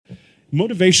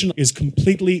Motivation is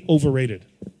completely overrated.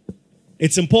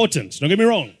 It's important, don't get me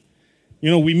wrong.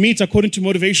 We meet according to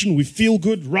motivation, we feel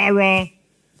good, rah-rah,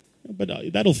 but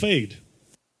that'll fade.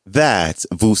 That's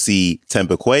Vusi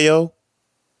Thembekwayo,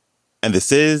 and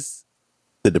this is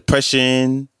the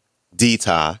Depression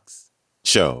Detox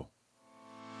Show.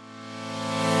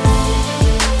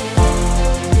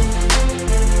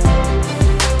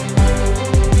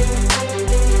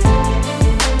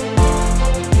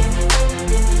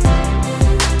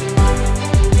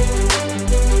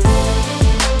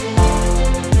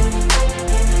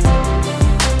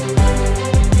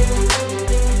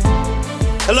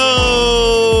 Hello,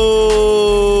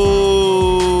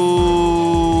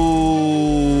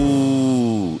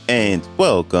 and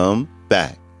welcome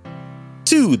back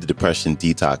to the Depression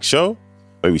Detox Show,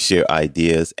 where we share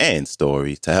ideas and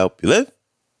stories to help you live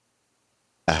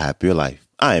a happier life.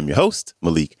 I am your host,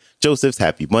 Malik Josephs.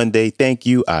 Happy Monday. Thank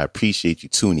you. I appreciate you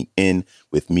tuning in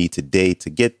with me today to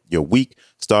get your week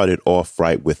started off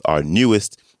right with our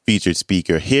newest featured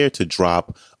speaker here to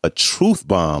drop a truth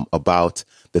bomb about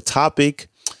a topic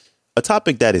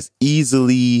that is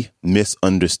easily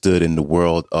misunderstood in the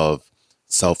world of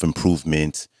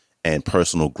self-improvement and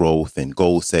personal growth and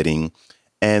goal setting.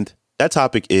 And that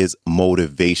topic is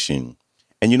motivation.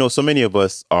 And so many of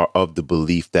us are of the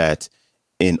belief that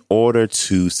in order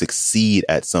to succeed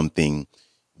at something,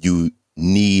 you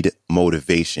need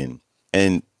motivation.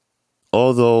 And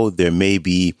although that may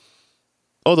be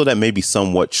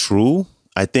somewhat true,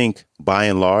 I think by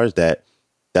and large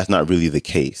that's not really the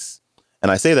case. And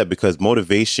I say that because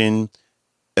motivation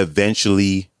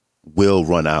eventually will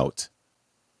run out.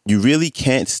 You really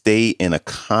can't stay in a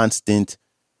constant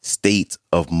state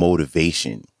of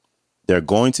motivation. There are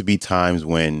going to be times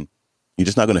when you're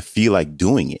just not going to feel like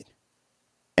doing it.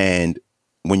 And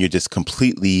when you're just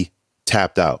completely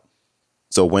tapped out.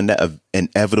 So when that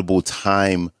inevitable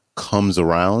time comes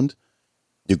around,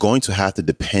 you're going to have to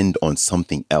depend on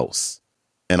something else.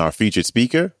 And our featured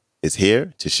speaker is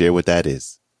here to share what that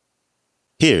is.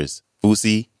 Here's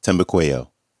Vusi Thembekwayo.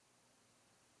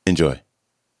 Enjoy.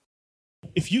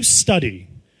 If you study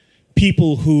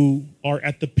people who are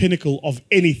at the pinnacle of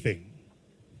anything,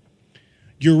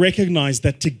 you recognize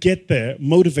that to get there,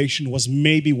 motivation was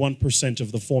maybe 1%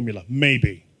 of the formula.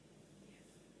 Maybe.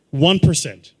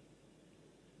 1%.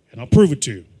 And I'll prove it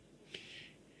to you.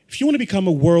 If you want to become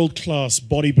a world-class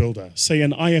bodybuilder, say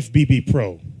an IFBB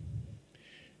pro,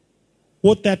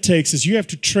 what that takes is you have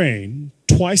to train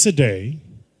twice a day,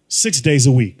 6 days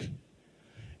a week.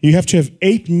 You have to have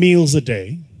 8 meals a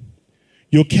day.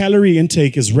 Your calorie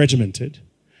intake is regimented.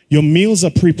 Your meals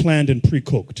are pre-planned and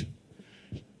pre-cooked.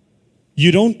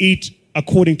 You don't eat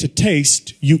according to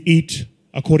taste, you eat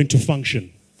according to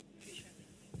function.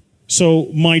 So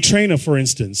my trainer, for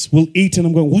instance, will eat and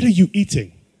I'm going, what are you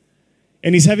eating?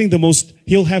 And he's having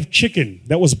he'll have chicken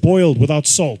that was boiled without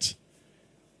salt.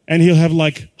 And he'll have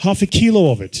like half a kilo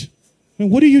of it. I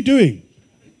mean, what are you doing?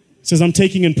 He says, I'm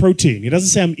taking in protein. He doesn't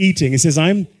say I'm eating. He says,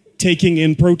 I'm taking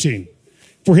in protein.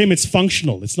 For him, it's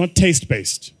functional. It's not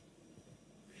taste-based.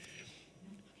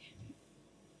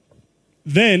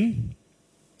 Then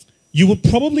you will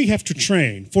probably have to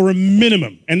train for a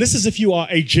minimum. And this is if you are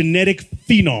a genetic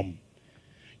phenom.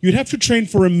 You'd have to train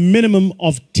for a minimum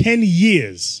of 10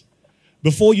 years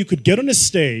before you could get on a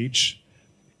stage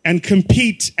and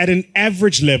compete at an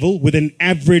average level with an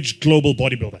average global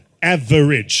bodybuilder.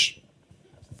 Average.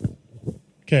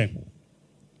 Okay.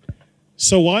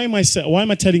 So why am I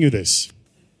telling you this?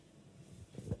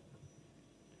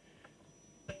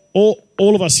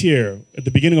 All of us here at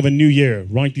the beginning of a new year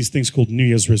write these things called New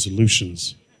Year's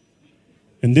resolutions.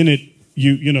 And then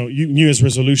New Year's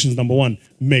resolutions, number 1,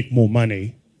 make more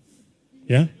money.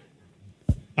 Yeah?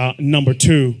 Number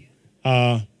 2,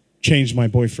 change my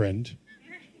boyfriend.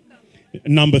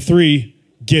 Number 3,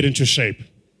 get into shape.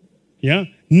 Yeah?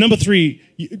 Number 3,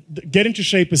 get into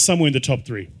shape is somewhere in the top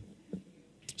 3.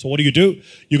 So what do?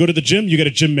 You go to the gym, you get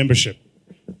a gym membership.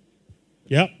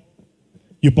 Yeah?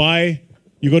 You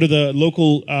go to the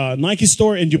local Nike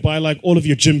store and you buy like all of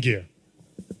your gym gear.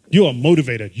 You are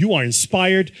motivated. You are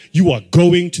inspired. You are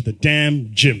going to the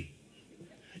damn gym.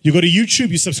 You go to YouTube,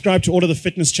 you subscribe to all of the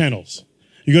fitness channels.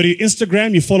 You go to your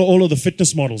Instagram, you follow all of the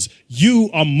fitness models. You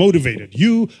are motivated.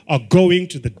 You are going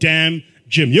to the damn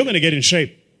gym. You're going to get in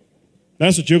shape.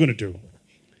 That's what you're going to do.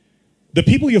 The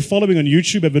people you're following on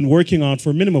YouTube have been working out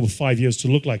for a minimum of 5 years to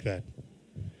look like that.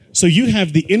 So you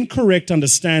have the incorrect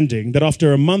understanding that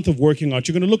after a month of working out,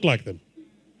 you're going to look like them.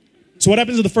 So what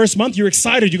happens in the first month? You're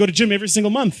excited. You go to gym every single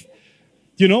month.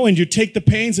 And you take the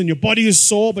pains and your body is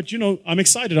sore, but I'm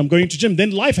excited. I'm going to gym.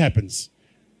 Then life happens.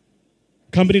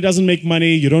 Company doesn't make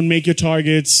money. You don't make your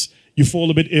targets. you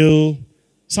fall a bit ill,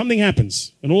 something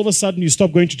happens, and all of a sudden you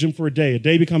stop going to gym for a day. A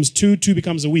day becomes two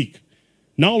becomes a week.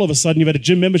 Now all of a sudden you've had a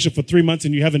gym membership for 3 months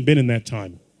and you haven't been in that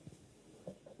time.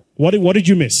 What did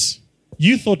you miss?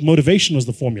 You thought motivation was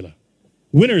the formula.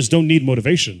 Winners don't need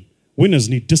motivation. Winners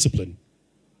need discipline.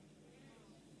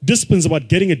 Discipline's about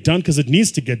getting it done because it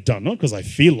needs to get done, not because I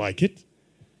feel like it,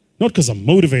 not because I'm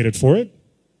motivated for it.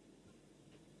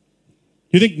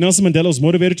 You think Nelson Mandela was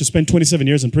motivated to spend 27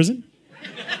 years in prison?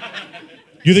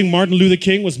 You think Martin Luther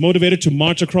King was motivated to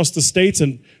march across the states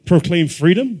and proclaim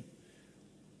freedom?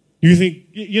 You think,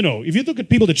 if you look at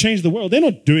people that change the world, they're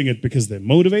not doing it because they're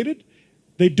motivated.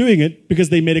 They're doing it because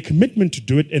they made a commitment to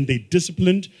do it and they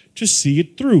disciplined to see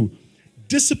it through.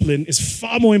 Discipline is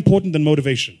far more important than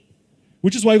motivation,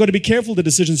 which is why you got to be careful the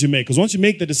decisions you make. Because once you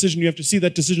make the decision, you have to see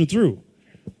that decision through.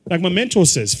 Like my mentor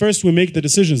says, first we make the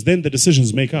decisions, then the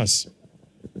decisions make us.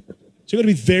 So you got to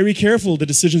be very careful the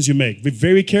decisions you make. Be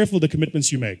very careful the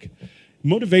commitments you make.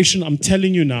 Motivation, I'm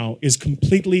telling you now, is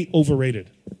completely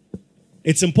overrated.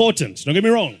 It's important. Don't get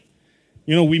me wrong.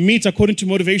 We meet according to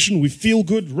motivation. We feel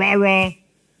good, rah-rah.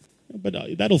 But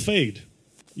that'll fade.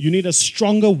 You need a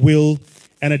stronger will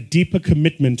and a deeper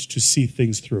commitment to see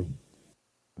things through.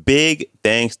 Big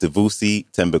thanks to Vusi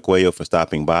Thembekwayo for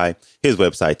stopping by. His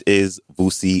website is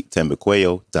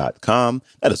VusiThembekwayo.com.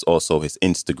 That is also his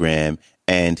Instagram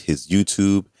and his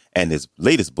YouTube. And his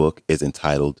latest book is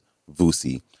entitled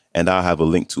Vusi. And I'll have a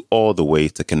link to all the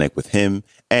ways to connect with him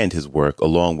and his work,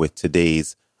 along with a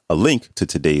link to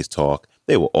today's talk.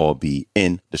 They will all be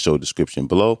in the show description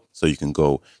below, so you can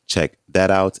go check that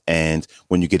out. And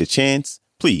when you get a chance,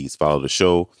 please follow the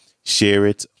show, share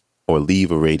it, or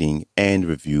leave a rating and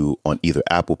review on either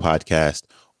Apple Podcast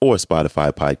or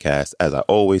Spotify Podcast. As I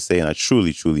always say, and I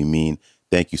truly, truly mean,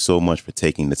 thank you so much for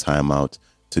taking the time out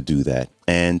to do that.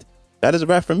 And that is a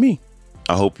wrap from me.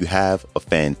 I hope you have a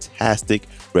fantastic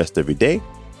rest of your day,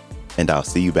 and I'll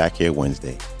see you back here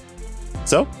Wednesday.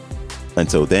 So,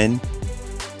 until then,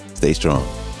 stay strong.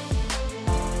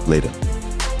 Later.